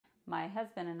My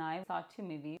husband and I saw two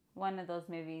movies. One of those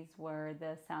movies were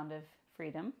The Sound of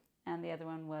Freedom, and the other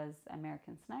one was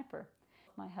American Sniper.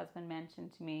 My husband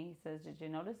mentioned to me, he says, "Did you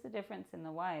notice the difference in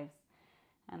the wives?"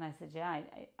 And I said, "Yeah,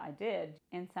 I did."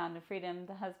 In Sound of Freedom,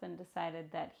 the husband decided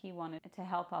that he wanted to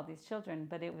help all these children,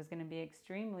 but it was going to be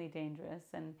extremely dangerous,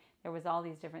 and there was all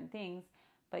these different things.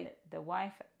 But the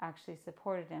wife actually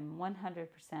supported him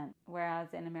 100%.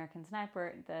 Whereas in American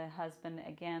Sniper, the husband,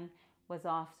 again, was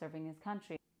off serving his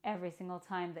country. Every single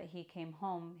time that he came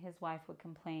home, his wife would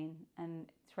complain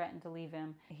and threaten to leave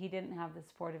him. He didn't have the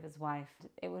support of his wife.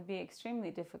 It would be extremely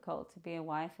difficult to be a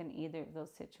wife in either of those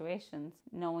situations,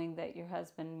 knowing that your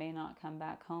husband may not come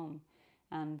back home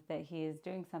and that he is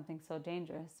doing something so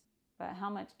dangerous. But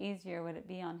how much easier would it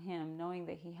be on him knowing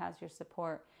that he has your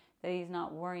support, that he's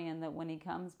not worrying that when he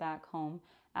comes back home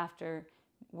after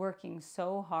working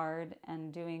so hard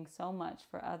and doing so much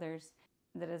for others,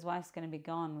 that his wife's going to be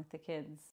gone with the kids.